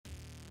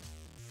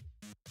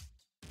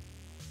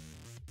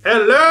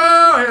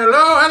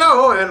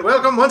Hello, and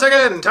welcome once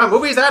again to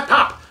Movies That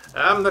Pop.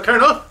 I'm the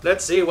Kernel.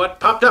 Let's see what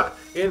popped up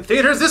in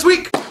theaters this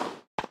week.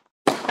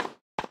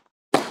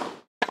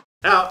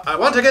 Now, I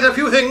want to get a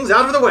few things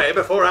out of the way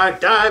before I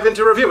dive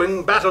into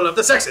reviewing Battle of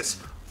the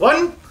Sexes.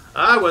 1.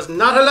 I was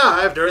not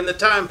alive during the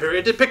time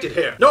period depicted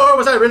here, nor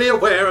was I really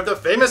aware of the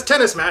famous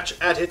tennis match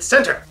at its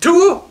center.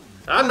 2.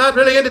 I'm not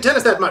really into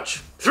tennis that much.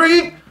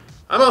 3.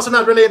 I'm also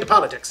not really into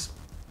politics.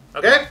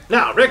 Okay?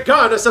 Now,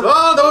 regardless of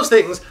all those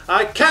things,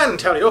 I can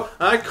tell you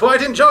I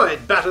quite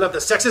enjoyed Battle of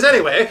the Sexes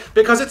anyway,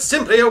 because it's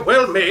simply a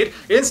well-made,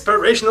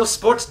 inspirational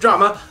sports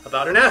drama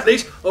about an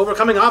athlete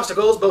overcoming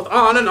obstacles both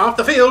on and off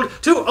the field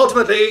to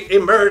ultimately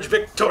emerge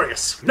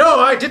victorious.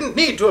 No, I didn't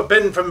need to have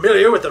been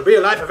familiar with the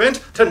real-life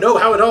event to know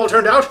how it all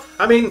turned out.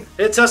 I mean,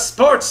 it's a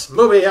sports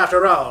movie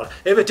after all.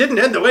 If it didn't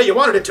end the way you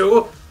wanted it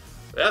to,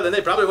 well, then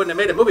they probably wouldn't have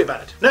made a movie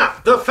about it. Now,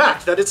 the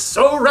fact that it's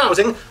so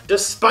rousing,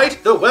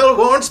 despite the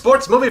well-worn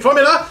sports movie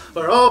formula,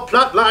 where all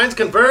plot lines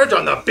converge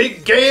on the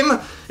big game,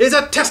 is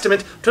a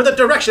testament to the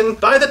direction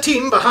by the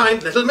team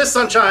behind Little Miss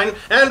Sunshine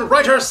and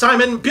writer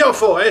Simon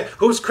Beaufoy,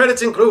 whose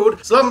credits include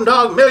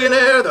Slumdog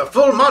Millionaire, The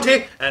Full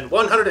Monty, and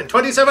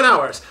 127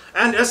 Hours,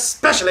 and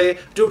especially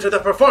due to the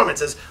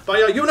performances by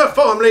a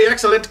uniformly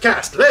excellent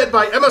cast led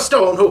by Emma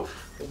Stone, who,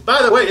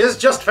 by the way, is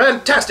just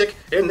fantastic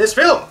in this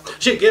film.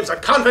 She gives a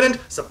confident,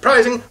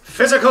 surprising,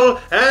 physical,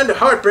 and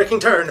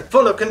heartbreaking turn,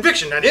 full of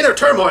conviction and inner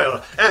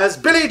turmoil, as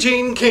Billie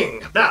Jean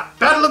King. Now,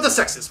 Battle of the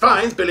Sexes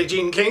finds Billie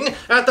Jean King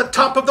at the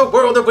top of the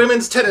world of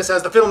women's tennis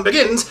as the film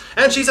begins,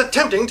 and she's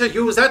attempting to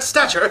use that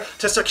stature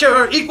to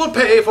secure equal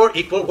pay for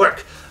equal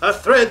work. A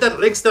thread that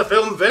links the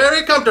film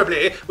very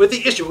comfortably with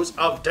the issues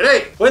of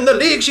today. When the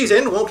league she's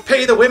in won't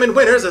pay the women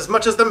winners as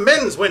much as the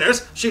men's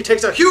winners, she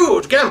takes a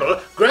huge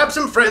gamble, grabs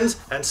some friends,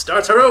 and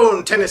starts her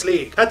own tennis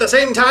league. At the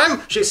same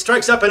time, she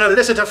strikes up an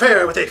illicit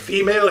affair with a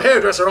female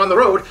hairdresser on the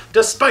road,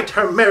 despite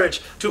her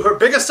marriage to her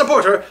biggest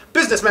supporter,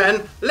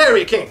 businessman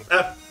Larry King.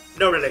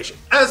 No relation.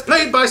 As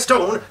played by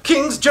Stone,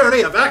 King's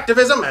journey of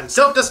activism and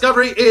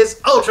self-discovery is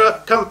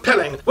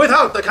ultra-compelling,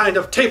 without the kind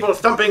of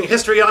table-thumping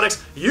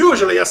histrionics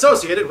usually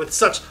associated with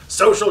such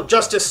social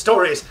justice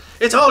stories.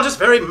 It's all just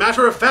very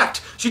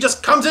matter-of-fact. She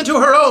just comes into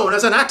her own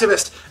as an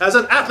activist, as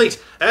an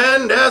athlete,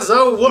 and as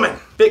a woman,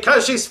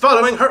 because she's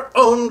following her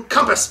own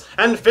compass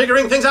and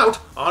figuring things out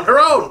on her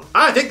own.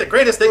 I think the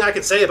greatest thing I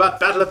can say about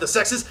Battle of the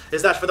Sexes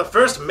is that for the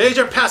first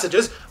major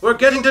passages, we're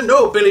getting to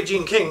know Billie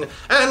Jean King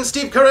and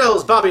Steve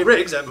Carell's Bobby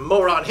Riggs, and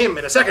more on him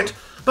in a second.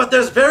 But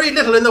there's very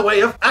little in the way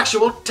of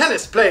actual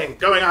tennis playing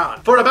going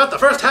on. For about the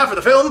first half of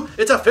the film,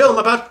 it's a film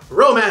about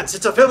romance,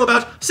 it's a film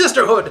about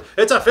sisterhood,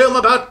 it's a film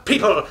about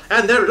people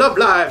and their love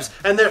lives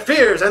and their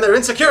fears and their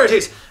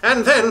insecurities.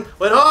 And then,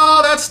 when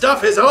all that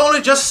stuff is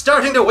only just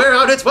starting to wear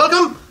out its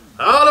welcome,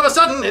 all of a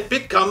sudden it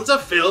becomes a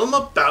film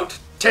about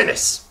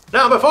tennis.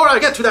 Now, before I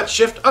get to that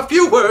shift, a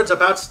few words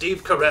about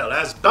Steve Carell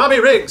as Bobby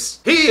Riggs.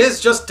 He is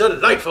just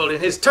delightful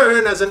in his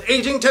turn as an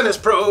aging tennis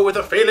pro with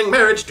a failing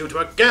marriage due to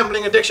a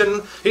gambling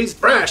addiction. He's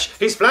brash,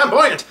 he's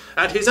flamboyant,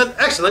 and he's an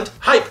excellent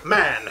hype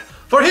man.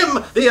 For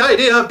him, the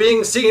idea of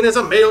being seen as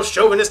a male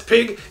chauvinist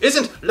pig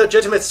isn't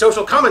legitimate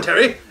social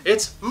commentary,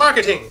 it's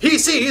marketing. He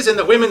sees in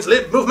the women's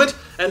lib movement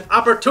an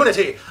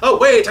opportunity, a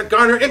way to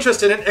garner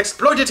interest in an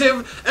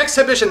exploitative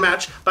exhibition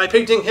match by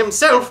painting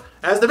himself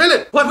as the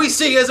villain. What we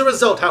see as a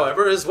result,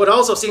 however, is what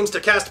also seems to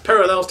cast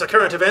parallels to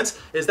current events,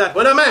 is that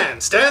when a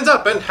man stands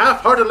up and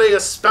half-heartedly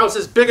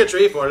espouses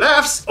bigotry for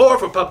laughs or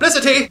for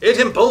publicity, it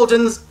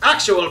emboldens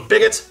actual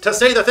bigots to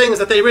say the things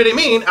that they really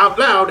mean out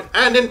loud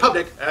and in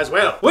public as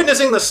well.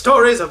 Witnessing the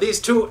stories of these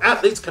two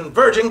athletes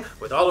converging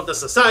with all of the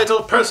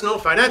societal, personal,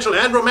 financial,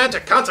 and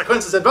romantic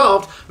consequences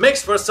involved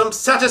makes for some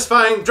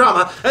satisfying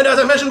drama, and as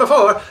I mentioned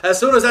before, as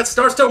soon as that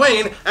starts to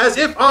wane, as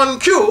if on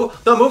cue,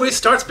 the movie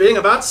starts being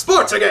about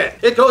sports again.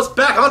 It goes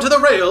back onto the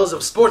rails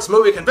of sports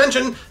movie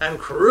convention and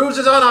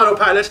cruises on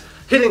autopilot,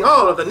 hitting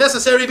all of the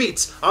necessary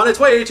beats on its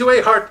way to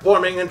a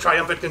heartwarming and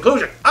triumphant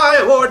conclusion. I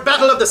award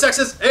Battle of the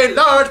Sexes a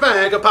large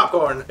bag of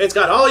popcorn. It's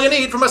got all you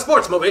need from a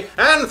sports movie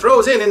and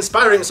throws in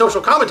inspiring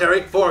social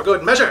commentary for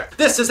good measure.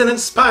 This is an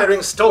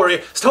inspiring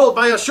story told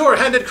by a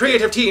sure-handed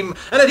creative team,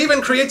 and it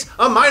even creates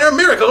a minor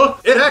miracle.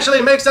 It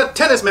actually makes a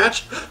tennis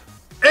match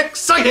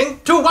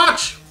exciting to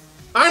watch.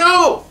 I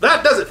know!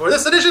 That does it for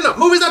this edition of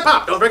Movies That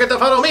Pop. Don't forget to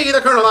follow me, the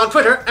Kernel, on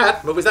Twitter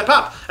at Movies That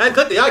Pop, and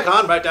click the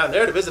icon right down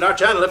there to visit our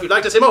channel if you'd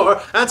like to see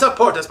more, and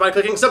support us by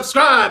clicking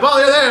subscribe while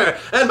you're there,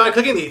 and by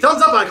clicking the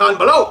thumbs up icon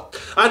below.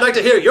 I'd like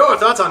to hear your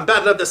thoughts on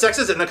Battle of the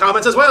Sexes in the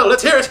comments as well.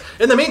 Let's hear it.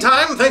 In the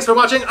meantime, thanks for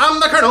watching. I'm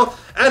the Kernel,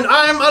 and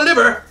I'm a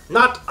liver,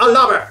 not a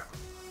lover.